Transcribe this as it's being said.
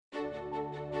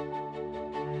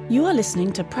You are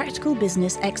listening to Practical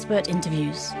Business Expert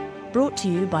Interviews, brought to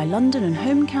you by London and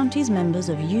Home Counties members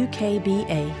of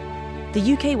UKBA,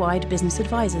 the UK-wide Business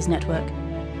Advisors Network.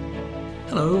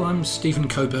 Hello, I'm Stephen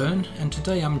Coburn, and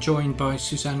today I'm joined by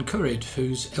Suzanne Currid,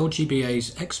 who's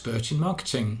LGBA's expert in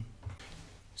marketing.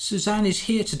 Suzanne is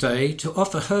here today to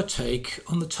offer her take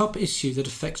on the top issue that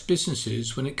affects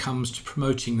businesses when it comes to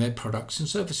promoting their products and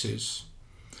services.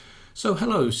 So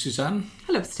hello, Suzanne.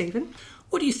 Hello, Stephen.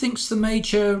 What do you think's the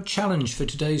major challenge for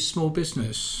today's small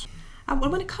business?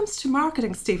 Well, when it comes to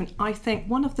marketing, Stephen, I think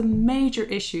one of the major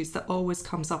issues that always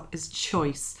comes up is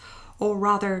choice, or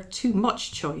rather too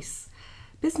much choice.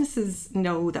 Businesses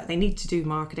know that they need to do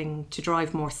marketing to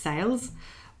drive more sales,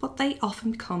 but they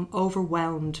often become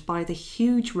overwhelmed by the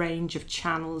huge range of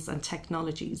channels and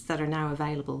technologies that are now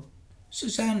available.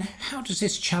 Suzanne, how does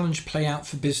this challenge play out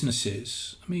for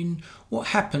businesses? I mean, what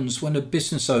happens when a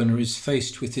business owner is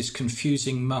faced with this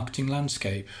confusing marketing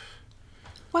landscape?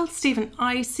 Well, Stephen,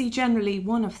 I see generally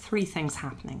one of three things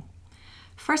happening.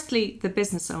 Firstly, the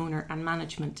business owner and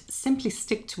management simply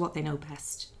stick to what they know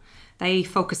best. They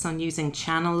focus on using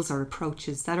channels or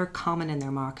approaches that are common in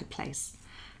their marketplace.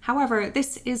 However,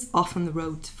 this is often the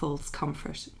road to false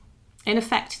comfort. In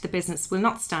effect, the business will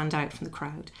not stand out from the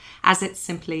crowd, as it's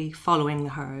simply following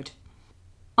the herd.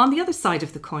 On the other side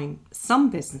of the coin, some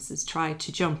businesses try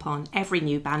to jump on every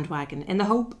new bandwagon in the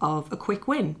hope of a quick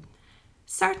win.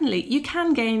 Certainly, you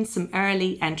can gain some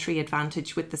early entry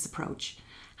advantage with this approach.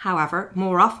 However,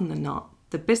 more often than not,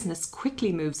 the business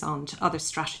quickly moves on to other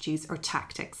strategies or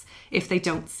tactics if they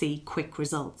don't see quick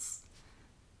results.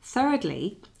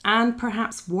 Thirdly, and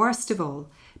perhaps worst of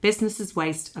all, businesses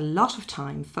waste a lot of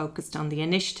time focused on the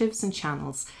initiatives and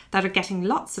channels that are getting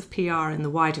lots of PR in the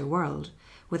wider world,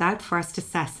 without first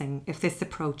assessing if this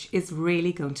approach is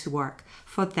really going to work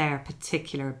for their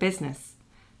particular business.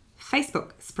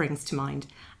 Facebook springs to mind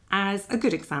as a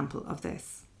good example of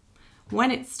this.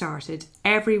 When it started,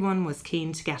 everyone was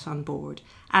keen to get on board,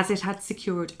 as it had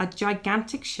secured a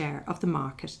gigantic share of the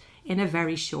market in a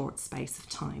very short space of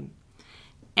time.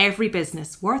 Every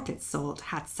business worth its salt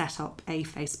had set up a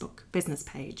Facebook business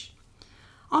page.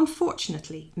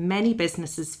 Unfortunately, many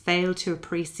businesses fail to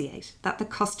appreciate that the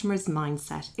customer's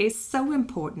mindset is so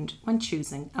important when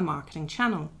choosing a marketing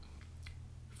channel.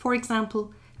 For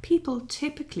example, people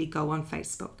typically go on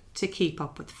Facebook to keep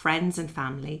up with friends and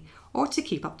family or to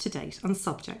keep up to date on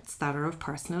subjects that are of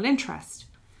personal interest.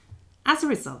 As a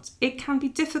result, it can be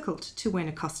difficult to win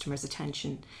a customer's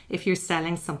attention if you're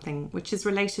selling something which is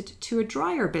related to a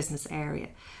drier business area,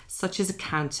 such as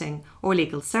accounting or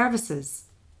legal services.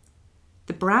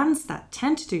 The brands that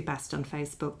tend to do best on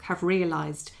Facebook have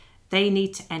realised they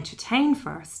need to entertain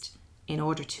first in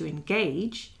order to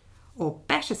engage, or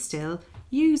better still,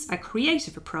 use a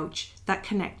creative approach that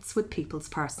connects with people's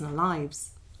personal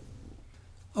lives.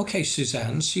 Okay,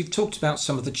 Suzanne, so you've talked about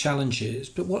some of the challenges,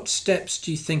 but what steps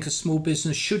do you think a small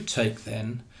business should take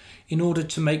then in order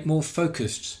to make more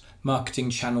focused marketing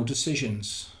channel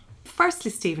decisions?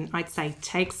 Firstly, Stephen, I'd say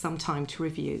take some time to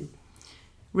review.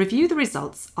 Review the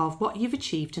results of what you've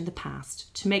achieved in the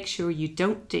past to make sure you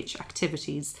don't ditch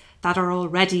activities that are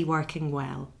already working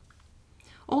well.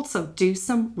 Also, do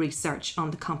some research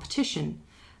on the competition,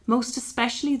 most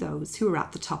especially those who are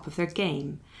at the top of their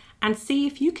game, and see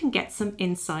if you can get some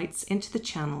insights into the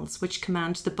channels which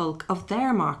command the bulk of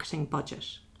their marketing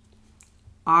budget.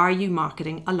 Are you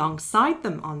marketing alongside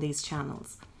them on these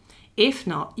channels? If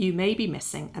not, you may be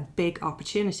missing a big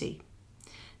opportunity.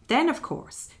 Then, of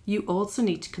course, you also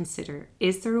need to consider,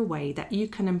 is there a way that you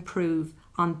can improve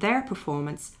on their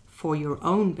performance for your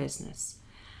own business?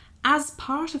 As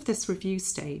part of this review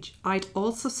stage, I'd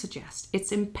also suggest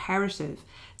it's imperative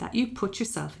that you put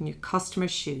yourself in your customer's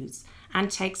shoes and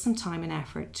take some time and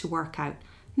effort to work out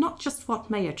not just what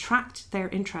may attract their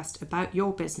interest about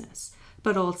your business,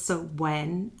 but also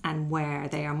when and where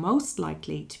they are most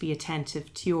likely to be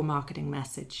attentive to your marketing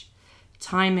message.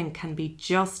 Timing can be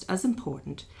just as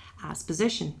important as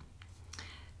position.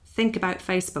 Think about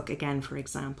Facebook again, for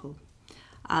example.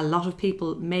 A lot of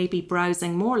people may be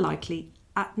browsing more likely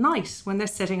at night when they're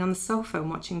sitting on the sofa and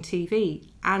watching TV,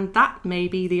 and that may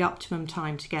be the optimum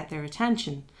time to get their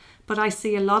attention. But I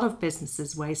see a lot of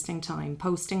businesses wasting time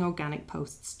posting organic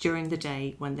posts during the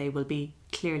day when they will be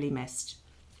clearly missed.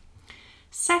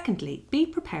 Secondly, be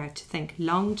prepared to think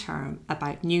long-term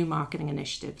about new marketing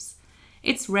initiatives.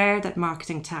 It's rare that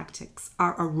marketing tactics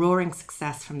are a roaring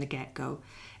success from the get-go,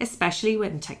 especially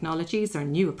when technologies or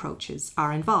new approaches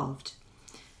are involved.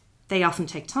 They often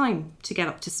take time to get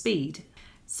up to speed,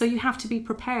 so you have to be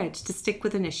prepared to stick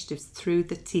with initiatives through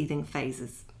the teething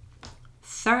phases.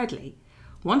 Thirdly,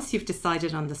 Once you've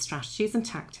decided on the strategies and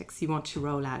tactics you want to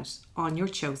roll out on your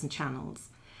chosen channels,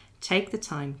 take the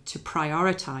time to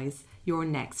prioritise your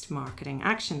next marketing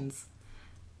actions.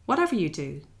 Whatever you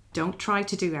do, don't try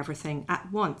to do everything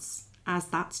at once, as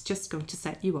that's just going to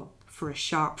set you up for a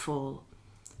sharp fall.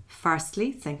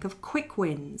 Firstly, think of quick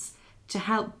wins to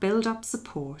help build up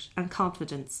support and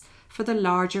confidence for the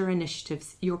larger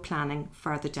initiatives you're planning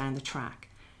further down the track,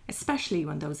 especially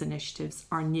when those initiatives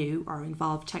are new or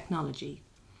involve technology.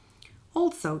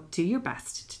 Also, do your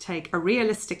best to take a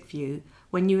realistic view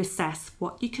when you assess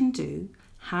what you can do,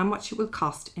 how much it will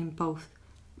cost in both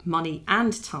money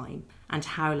and time, and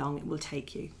how long it will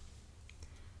take you.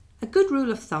 A good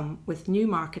rule of thumb with new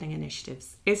marketing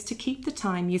initiatives is to keep the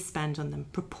time you spend on them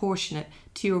proportionate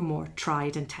to your more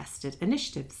tried and tested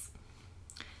initiatives.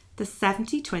 The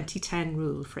 70-20-10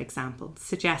 rule, for example,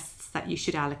 suggests that you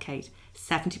should allocate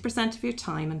 70% of your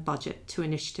time and budget to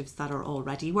initiatives that are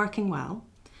already working well,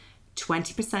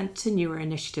 20% to newer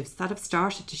initiatives that have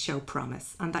started to show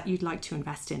promise and that you'd like to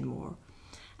invest in more.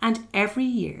 And every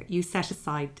year you set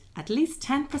aside at least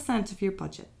 10% of your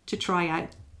budget to try out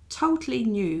totally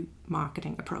new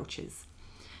marketing approaches.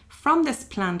 From this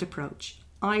planned approach,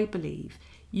 I believe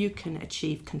you can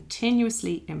achieve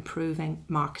continuously improving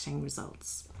marketing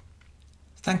results.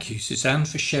 Thank you, Suzanne,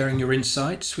 for sharing your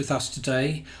insights with us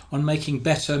today on making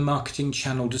better marketing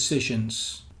channel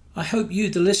decisions. I hope you,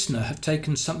 the listener, have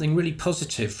taken something really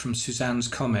positive from Suzanne's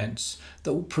comments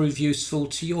that will prove useful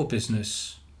to your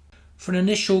business. For an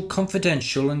initial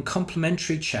confidential and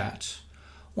complimentary chat,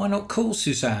 why not call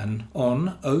Suzanne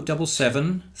on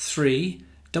 077 3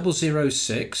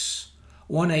 006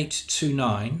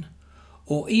 1829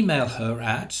 or email her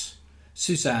at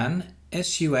Suzanne,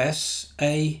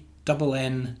 SUSANNE.Currid,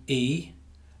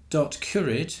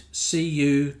 CURRID,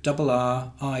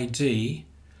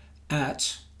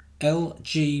 at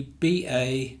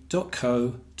lgba.co.uk.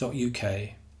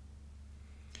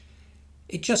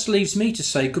 It just leaves me to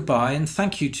say goodbye and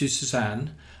thank you to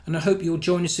Suzanne, and I hope you'll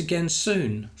join us again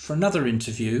soon for another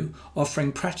interview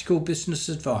offering practical business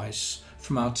advice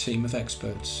from our team of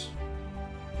experts.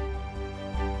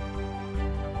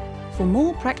 For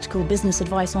more practical business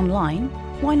advice online,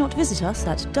 why not visit us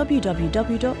at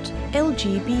www.lgba.co.uk.